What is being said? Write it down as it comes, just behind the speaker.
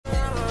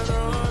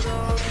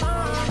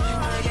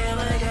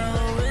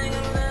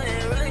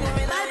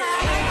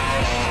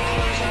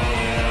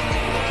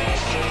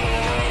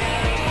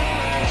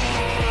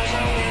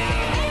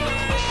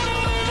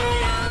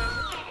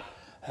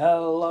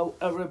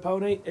every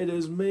pony, it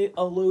is me,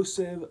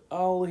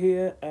 ElusiveOwl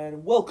here,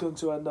 and welcome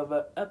to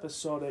another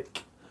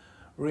episodic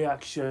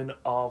reaction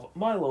of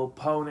My Little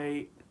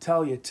Pony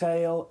Tell Your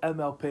Tale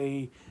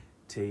MLP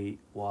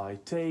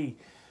TYT.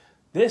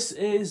 This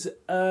is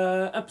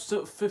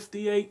episode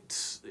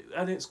 58,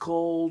 and it's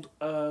called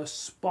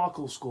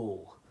Sparkle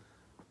School.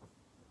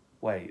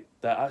 Wait,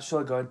 they're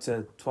actually going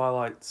to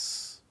Twilight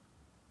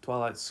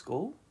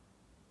School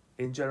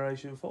in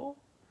Generation 4?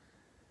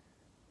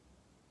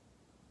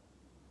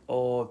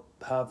 Or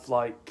have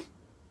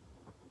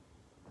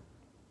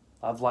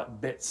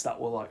bits that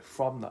were like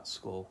from that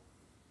school.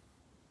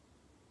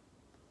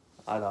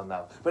 I don't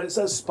know, but it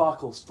says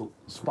Sparkle School.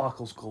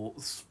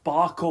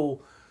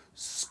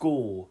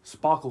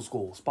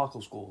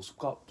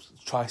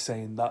 Try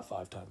saying that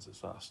 5 times as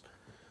fast.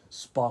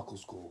 Sparkle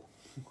School.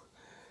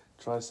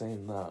 Try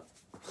saying that.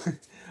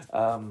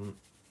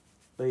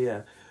 But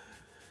yeah.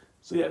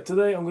 So yeah,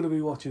 today I'm going to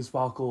be watching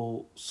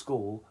Sparkle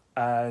School.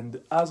 And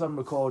as I'm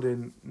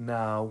recording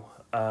now,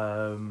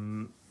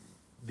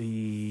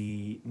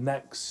 the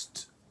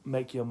next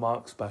Make Your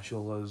Mark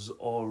special has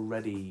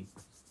already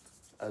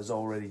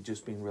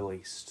just been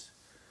released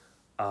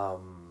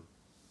on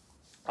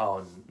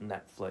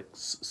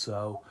Netflix.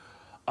 So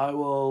I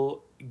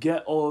will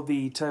get all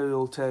the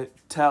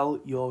Tell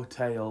Your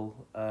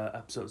Tale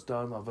episodes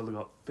done. I've only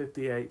got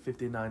 58,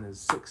 59 and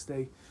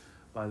 60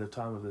 by the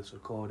time of this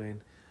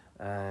recording.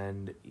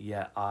 And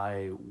yeah,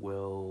 I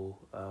will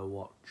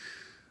watch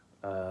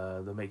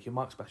the Make Your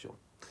Mark special.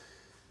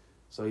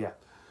 So yeah.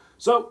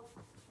 So,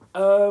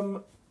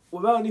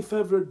 without any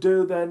further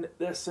ado then,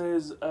 this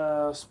is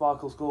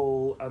Sparkle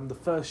School. And the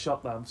first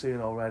shot that I'm seeing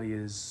already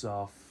is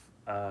of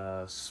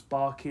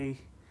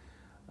Sparky.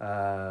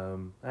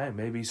 Hey,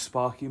 maybe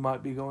Sparky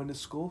might be going to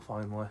school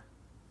finally.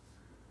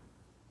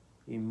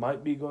 He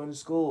might be going to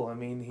school. I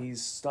mean,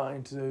 he's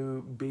starting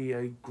to be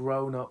a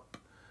grown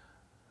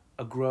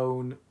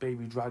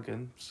baby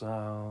dragon,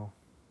 so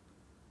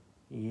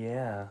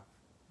yeah,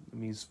 it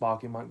means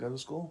Sparky might go to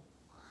school.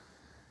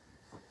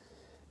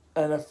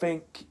 And I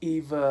think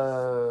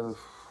you'd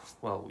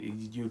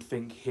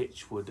think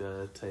Hitch would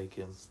take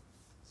him,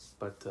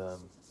 but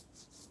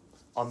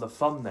on the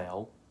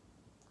thumbnail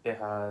it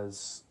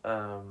has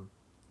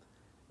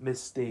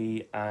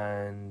Misty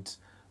and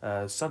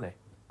Sunny,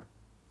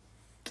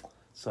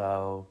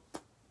 so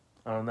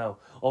I don't know,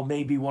 or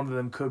maybe one of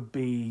them could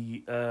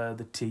be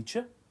the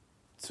teacher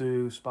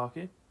to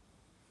Sparky.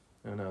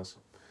 Who knows?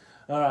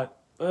 Alright,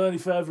 without any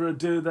further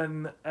ado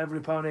then, every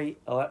pony,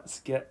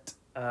 let's get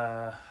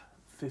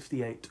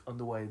 58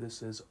 underway.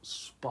 This is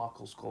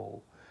Sparkle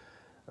School.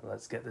 And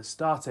let's get this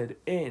started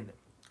in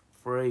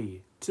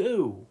 3,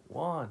 2,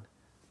 1.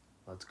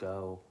 Let's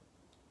go.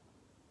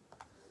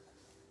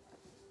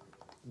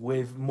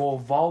 With more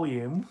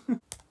volume.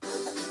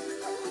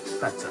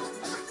 Better.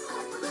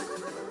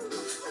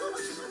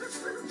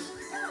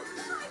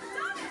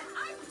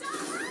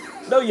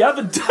 No, you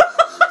haven't done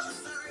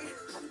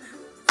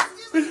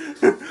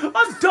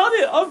I've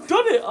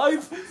done it!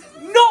 I've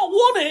not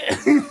won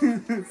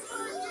it!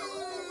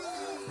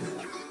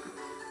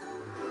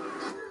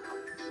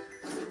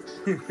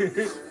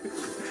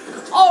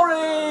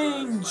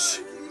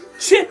 Orange!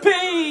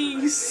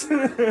 Chippies!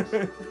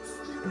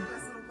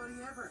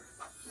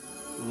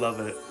 Love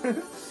it.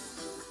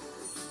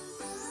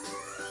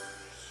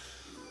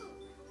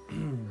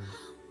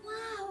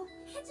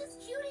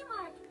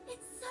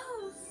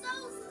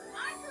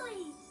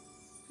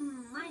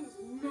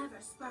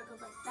 Sparkled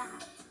like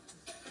that.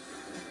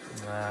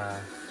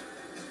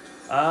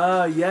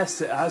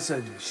 Yes, it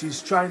hasn't.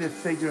 She's trying to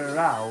figure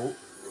out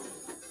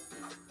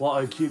what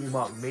her cutie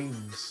mark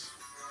means.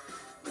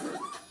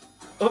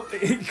 Oh,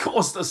 it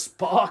caused a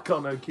spark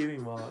on her cutie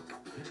mark.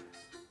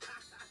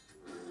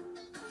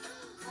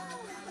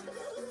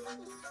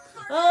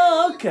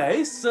 Oh,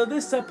 okay, so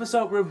this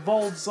episode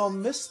revolves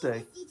on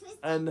Misty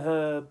and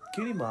her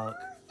cutie mark.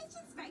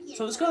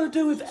 So it's got to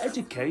do with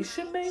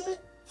education, maybe?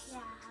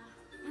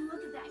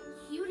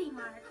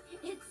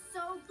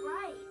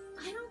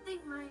 I don't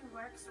think mine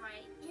works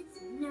right.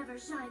 It's never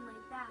shined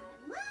like that.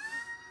 What?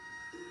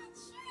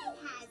 Sure it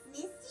has,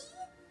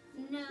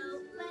 Misty. No,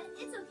 but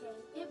it's okay.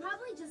 It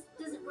probably just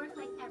doesn't work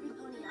like every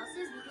pony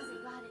else's because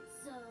they got it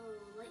so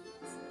late.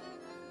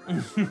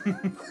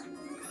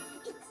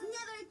 It's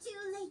never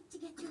too late to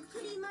get your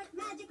cutie mark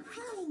magic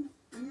going,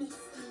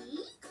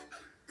 Misty.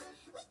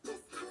 We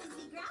just have to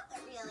figure out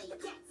what really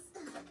gets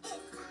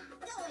it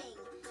going.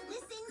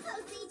 Listen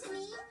closely to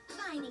me.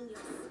 Finding your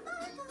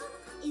sparkle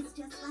is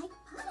just like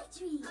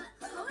poetry.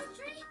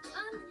 Poetry?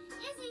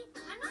 Izzy,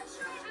 I'm not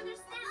sure I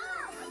understand.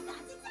 Oh,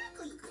 that's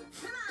exactly.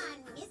 Come on,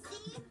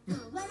 Misty.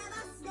 You're one of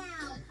us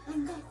now. And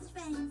best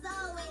friends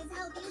always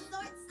help you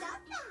sort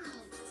stuff out.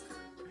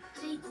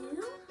 They do?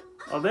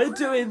 Are they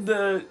doing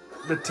the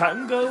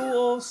tango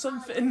or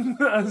something?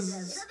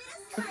 As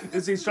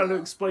he's trying to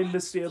explain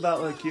Misty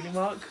about her cutie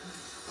mark?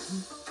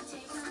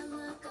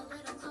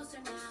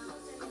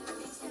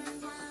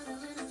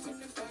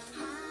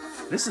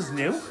 This is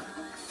new.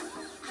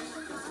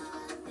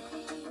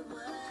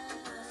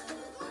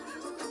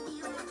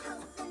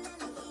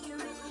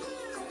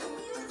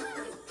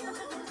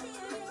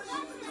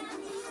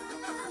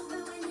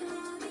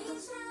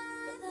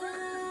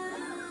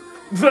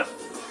 Oof.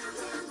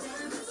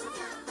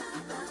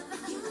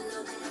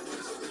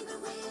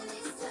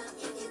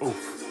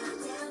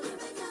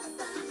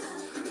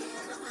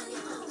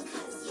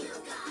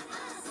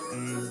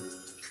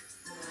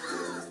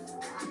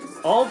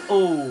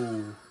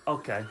 Oh,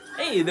 okay.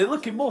 Hey, they're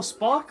looking more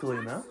sparkly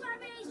now.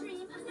 Strawberry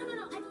dream.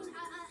 No, I mean,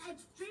 a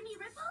dreamy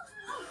ripple?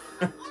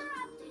 Oh, or,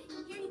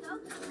 here you go.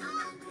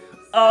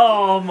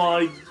 Oh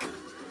my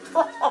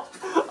god.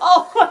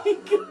 Oh my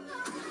god.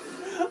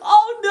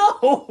 Oh no.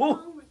 What's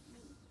wrong with me?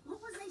 What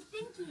was I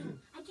thinking?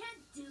 I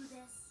can't do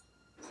this.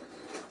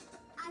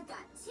 I've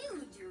got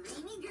 2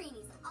 dreamy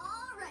greenies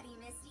already,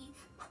 Misty.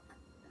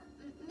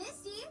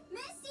 Misty,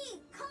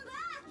 come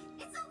back.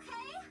 It's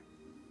okay.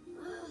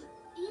 Ugh,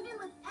 even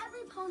with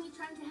every pony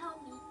trying to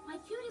help me, my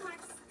cutie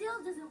mark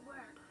still doesn't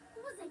work.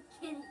 Who was I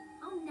kidding?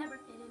 I'll never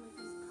fit in with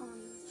these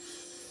ponies.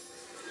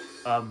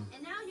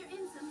 And now you're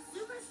in some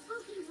super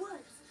spooky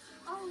woods,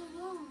 all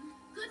alone.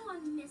 Good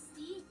one,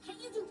 Misty.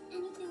 Can't you do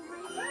anything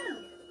right?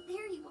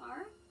 There you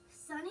are.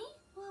 Sunny?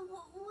 Well,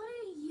 what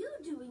are you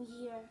doing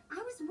here? I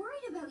was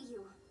worried about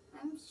you.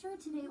 I'm sure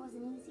today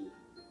wasn't easy.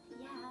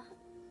 Yeah,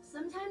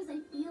 sometimes I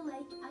feel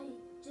like I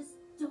just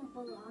don't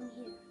belong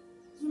here.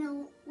 You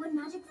know, when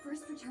magic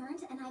first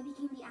returned and I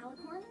became the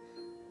alicorn,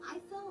 I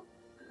felt,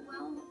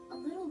 well, a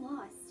little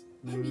lost.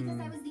 And because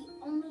I was the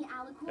only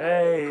alicorn...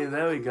 Hey,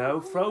 there we go.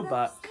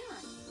 Throwback.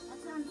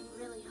 That sounds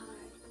really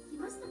hard.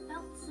 You must have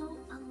felt so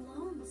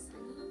alone,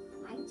 Sunny.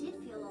 I did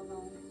feel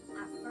alone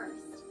at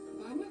first.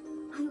 Then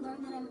I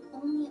learned that I'm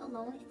only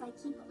alone if I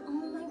keep all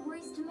my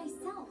worries to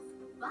myself.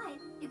 But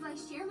if I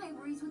share my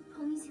worries with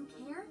ponies who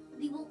care,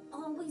 they will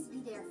always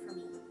be there for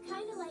me.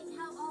 Kind of like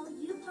how all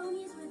you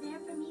ponies were there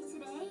for me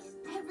today.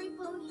 Every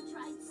pony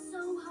tried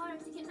so hard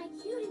to get my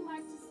cutie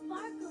mark to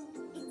sparkle.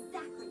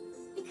 Exactly.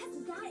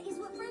 Because that is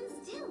what friends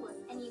do.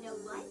 And you know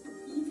what?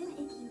 Even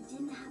if you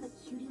didn't have a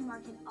cutie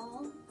mark at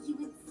all, you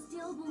would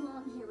still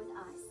belong here with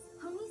us.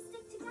 Ponies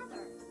stick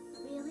together.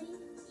 Really?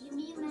 You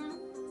mean that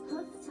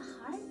hoof to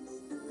heart?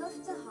 Hoof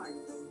to heart.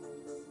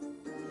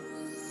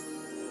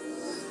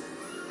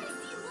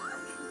 Misty,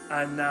 look!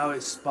 And now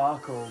it's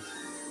sparkled.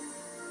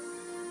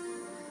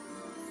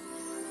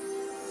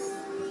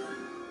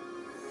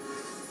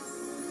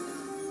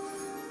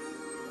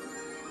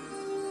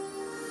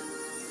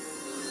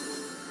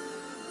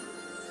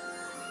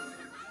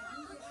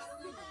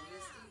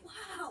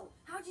 Wow!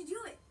 How'd you do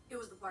it? It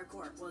was the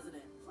parkour, wasn't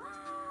it?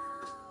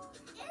 Wow!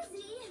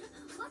 Izzy,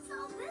 what's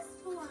all this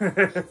for?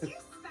 It's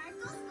your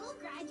Sparkle School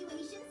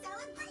graduation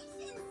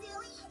celebration,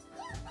 silly!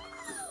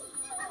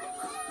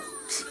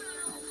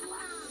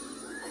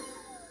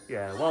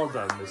 Yeah, well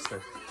done,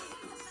 mister.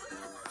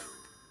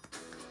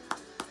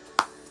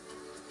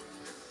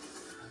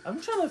 I'm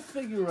trying to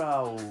figure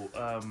out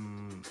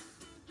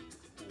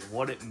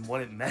what it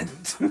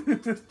meant. I'm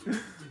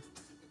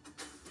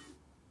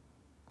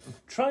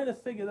trying to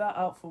figure that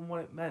out from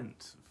what it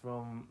meant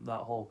from that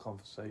whole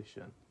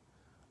conversation.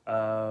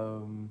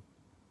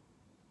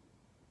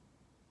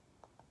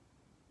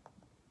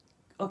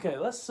 Okay,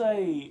 let's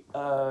say,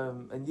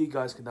 and you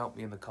guys can help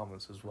me in the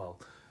comments as well,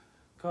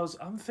 because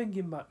I'm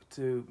thinking back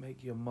to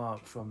Make Your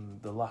Mark from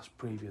the last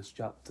previous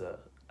chapter,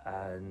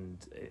 and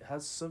it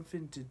has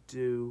something to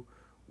do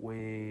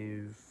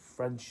with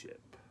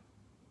friendship,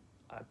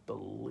 I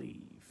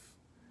believe.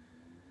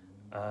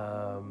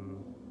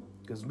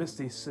 Because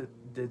Misty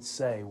did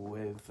say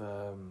with,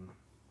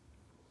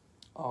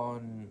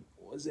 on,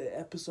 was it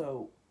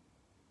episode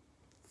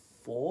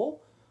 4,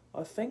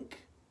 I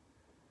think,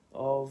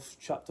 of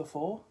chapter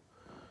 4?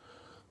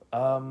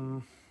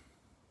 As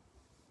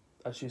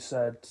she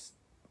said,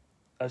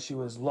 as she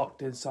was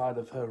locked inside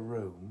of her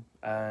room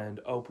and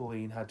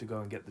Opaline had to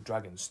go and get the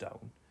dragon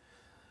stone,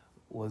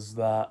 was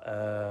that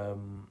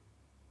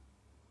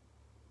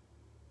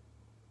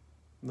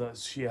that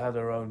she had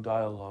her own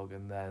dialogue,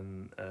 and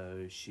then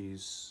she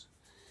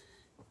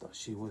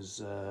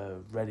was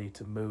ready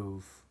to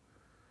move.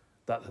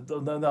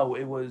 No,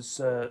 it was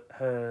her.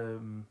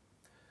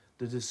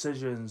 The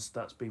decisions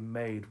that's been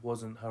made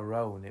wasn't her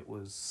own. It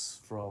was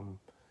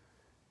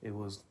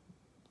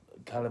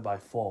kind of by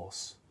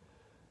force.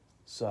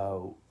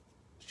 So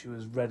she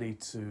was ready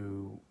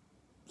to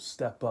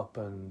step up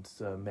and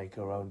make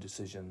her own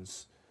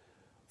decisions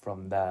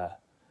from there,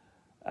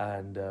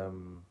 and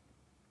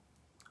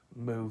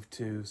move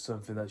to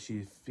something that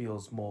she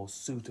feels more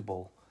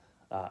suitable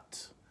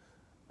at,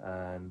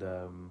 and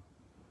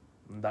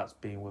that's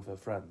being with her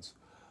friends.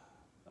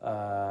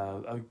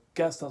 I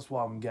guess that's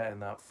what I'm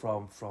getting at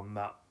from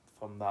that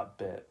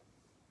bit,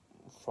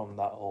 from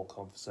that whole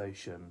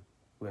conversation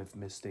with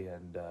Misty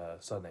and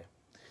Sunny.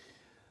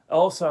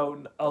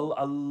 Also,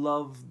 I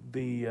love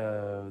the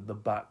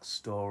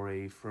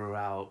backstory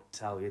throughout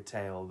Tell Your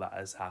Tale that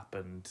has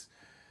happened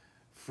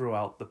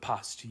throughout the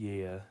past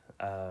year.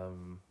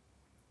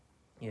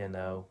 You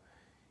know,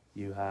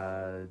 you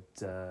had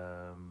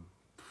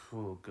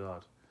oh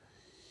god.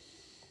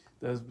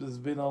 There's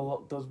been a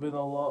lot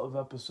of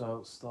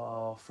episodes that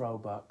are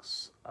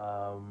throwbacks.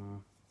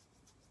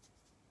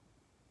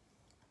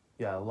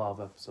 Yeah, a lot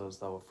of episodes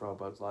that were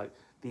throwbacks. Like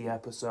the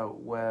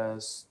episode where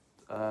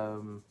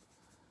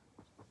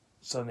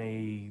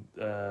Sunny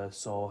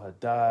saw her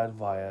dad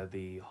via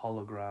the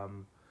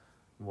hologram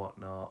and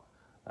whatnot.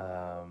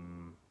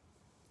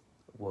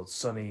 Was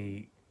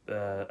Sunny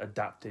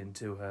adapting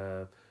to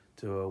her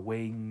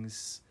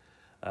wings,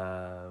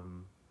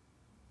 and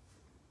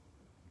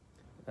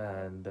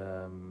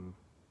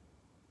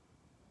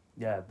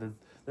yeah,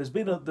 there's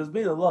been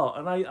a lot,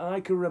 and I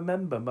can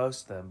remember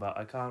most of them, but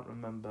I can't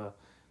remember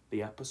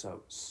the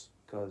episodes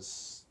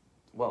because,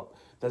 well,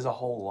 there's a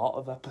whole lot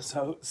of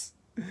episodes.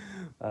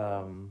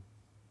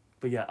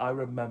 But yeah, I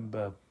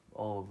remember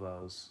all of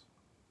those.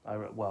 I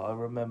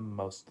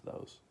remember most of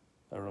those.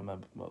 I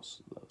remember most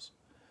of those.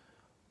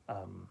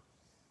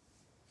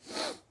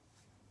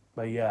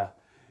 But yeah,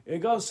 it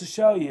goes to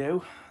show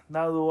you,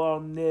 now that we're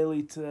on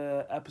nearly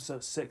to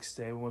episode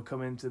 60, and we're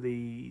coming to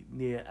the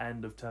near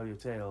end of Tell Your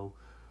Tale,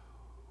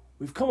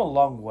 we've come a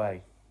long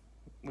way.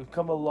 We've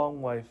come a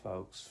long way,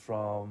 folks,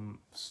 from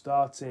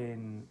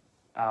starting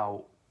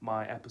out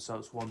my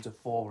episodes 1 to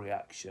 4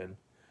 reaction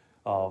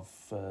of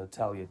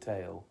Tell Your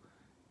Tale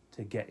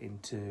to get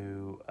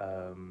into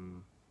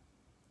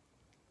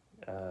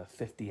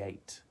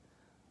 58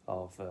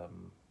 of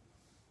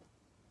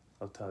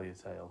Tell Your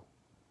Tale.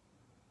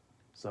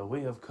 So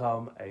we have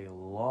come a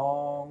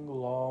long,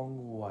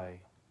 long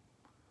way.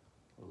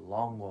 A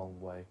long, long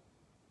way.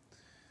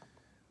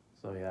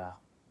 So yeah.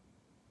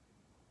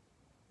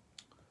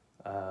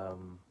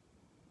 I'm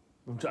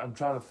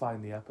trying to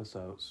find the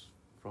episodes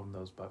from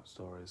those boat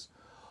stories.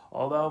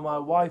 Although my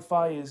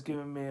Wi-Fi is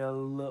giving me a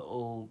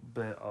little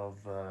bit of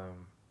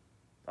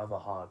a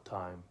hard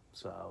time.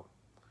 So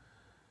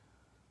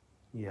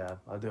yeah,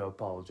 I do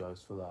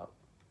apologise for that.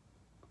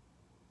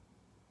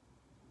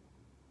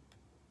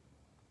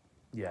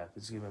 Yeah,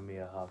 it's giving me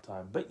a hard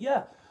time. But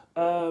yeah,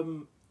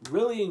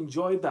 really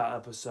enjoyed that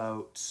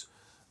episode.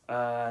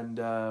 And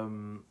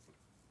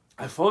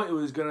I thought it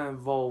was going to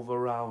involve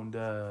around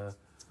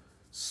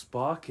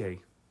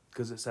Sparky,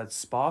 because it said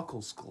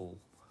Sparkle Skull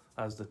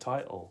as the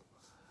title.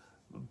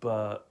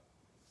 But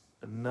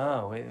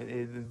no, it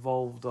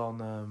involved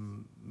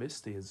on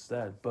Misty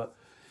instead. But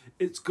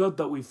it's good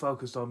that we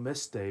focused on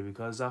Misty,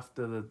 because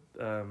after the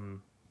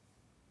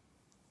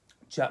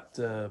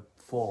chapter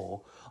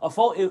 4, I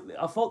thought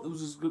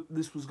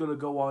this was going to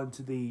go on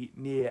to the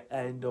near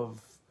end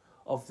of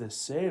this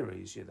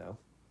series, you know.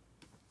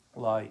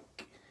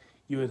 Like,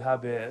 you would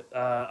have it,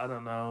 I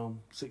don't know,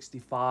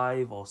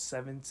 65 or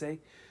 70,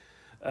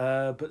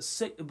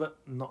 but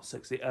not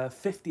 60,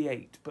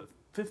 58, but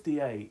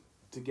 58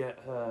 to get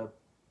her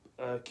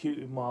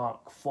cutie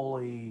mark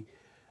fully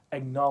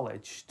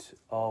acknowledged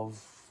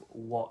of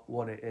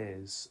what it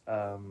is.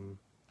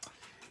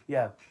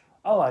 Yeah,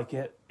 I like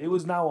it. It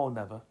was now or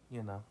never,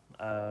 you know,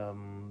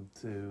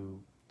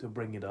 to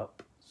bring it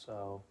up.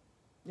 So,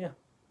 yeah,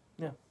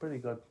 pretty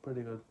good.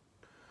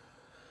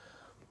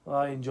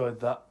 I enjoyed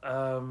that.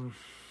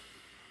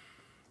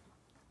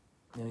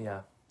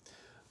 Yeah.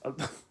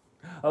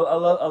 I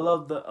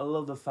love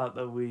the fact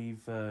that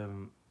we've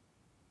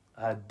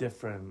had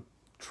different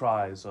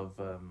tries of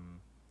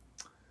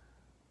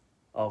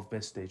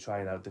Misty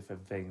trying out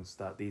different things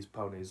that these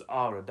ponies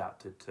are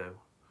adapted to,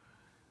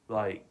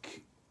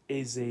 like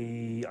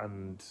Izzy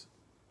and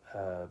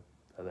her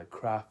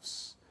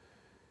crafts,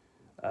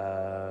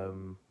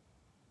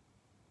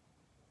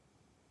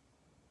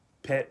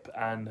 Pip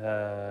and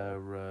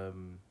her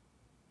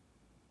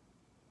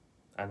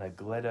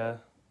glitter,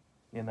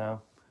 you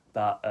know,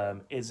 that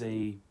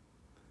Izzy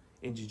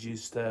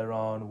introduced her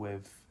on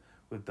with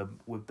the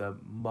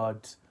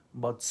mud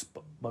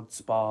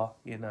spa,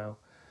 you know.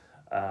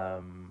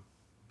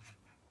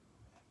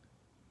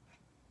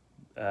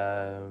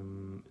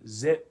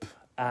 Zip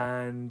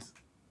and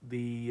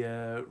the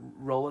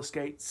roller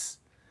skates.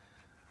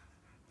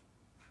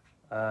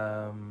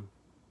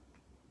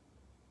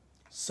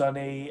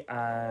 Sunny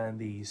and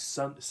the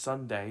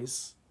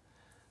Sundays.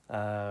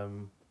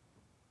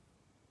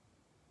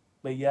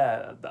 But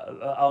yeah,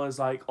 I was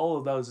like, all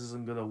of those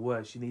isn't going to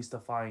work. She needs to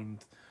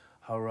find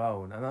her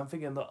own. And I'm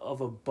thinking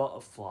of a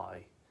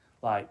butterfly.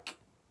 Like,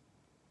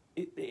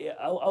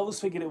 I was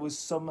thinking it was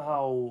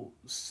somehow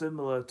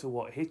similar to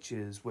what Hitch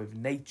is with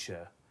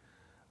nature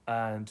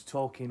and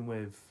talking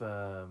with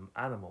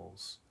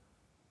animals.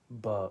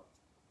 But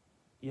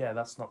yeah,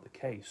 that's not the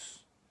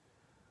case.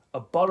 A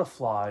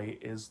butterfly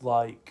is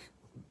like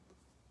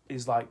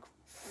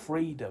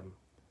freedom,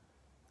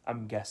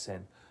 I'm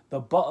guessing. The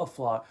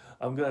butterfly,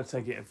 I'm going to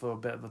take it for a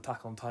bit of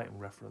Attack on Titan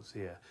reference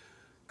here,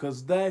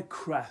 because their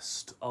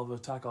crest of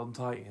Attack on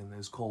Titan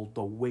is called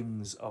the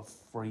Wings of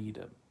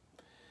Freedom.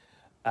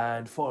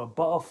 And for a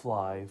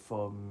butterfly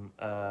from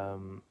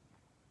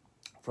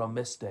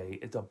Misty,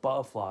 it's a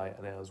butterfly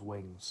and it has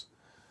wings.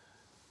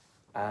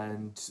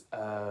 And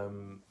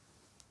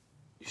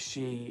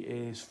she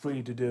is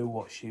free to do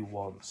what she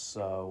wants.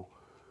 So,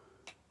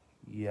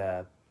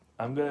 yeah,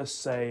 I'm going to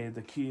say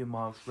the cutie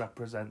mark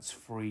represents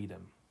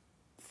freedom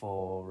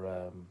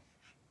for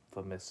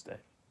Misty.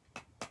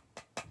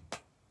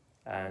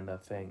 And I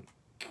think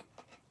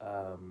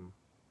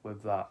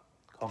with that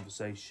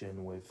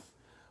conversation with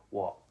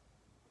what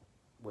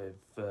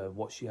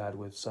she had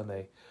with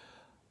Sunny,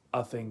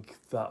 I think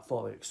that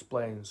fully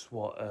explains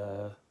what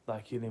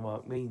that cutie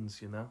mark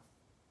means, you know,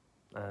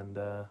 and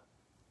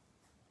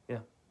yeah,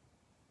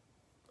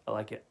 I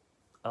like it.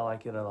 I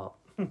like it a lot.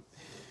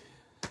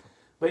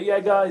 But yeah,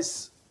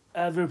 guys,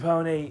 every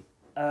pony.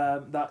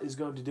 That is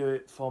going to do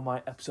it for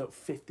my episode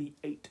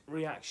 58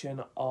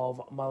 reaction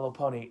of My Little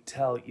Pony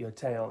Tell Your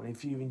Tale. And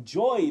if you've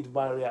enjoyed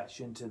my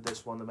reaction to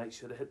this one, then make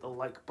sure to hit the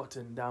like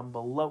button down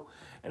below.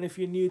 And if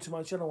you're new to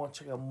my channel and want to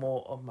check out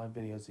more of my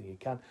videos, then you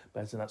can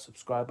by hitting that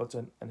subscribe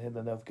button and hit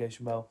the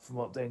notification bell for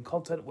more updating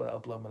content when I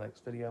upload my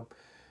next video.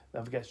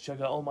 Don't forget to check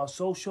out all my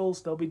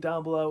socials. They'll be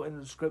down below in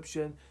the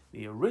description.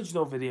 The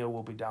original video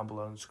will be down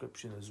below in the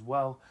description as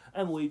well.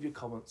 And leave your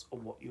comments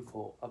on what you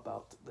thought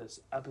about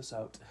this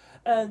episode.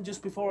 And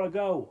just before I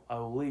go, I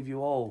will leave you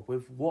all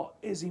with what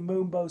Izzy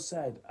Moonbo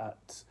said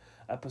at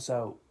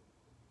episode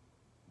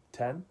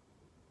 10,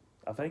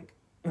 I think,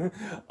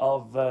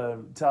 of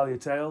Tell Your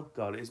Tale.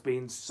 God, it's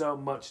been so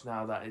much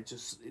now that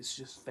it's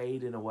just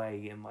fading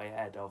away in my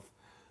head of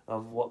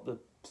what the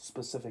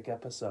specific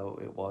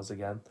episode it was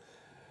again.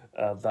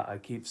 That I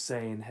keep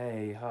saying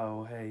hey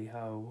ho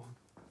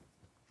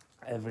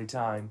every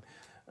time,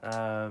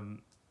 but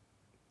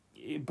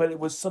it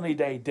was Sunny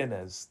Day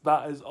Dinners.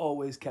 That is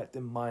always kept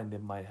in mind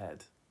in my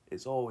head.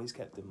 It's always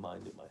kept in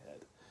mind in my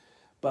head.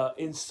 But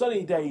in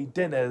Sunny Day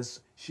Dinners,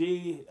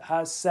 she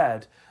has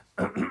said,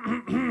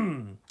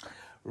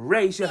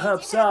 raise your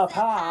hopes up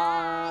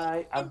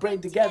high and bring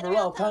together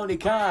all pony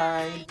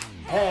kind.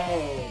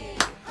 Hey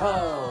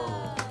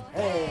ho,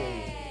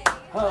 hey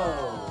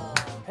ho,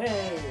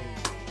 hey.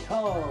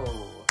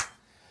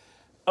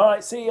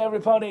 Alright, see you every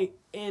pony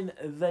in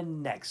the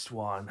next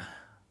one.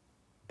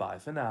 Bye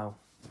for now.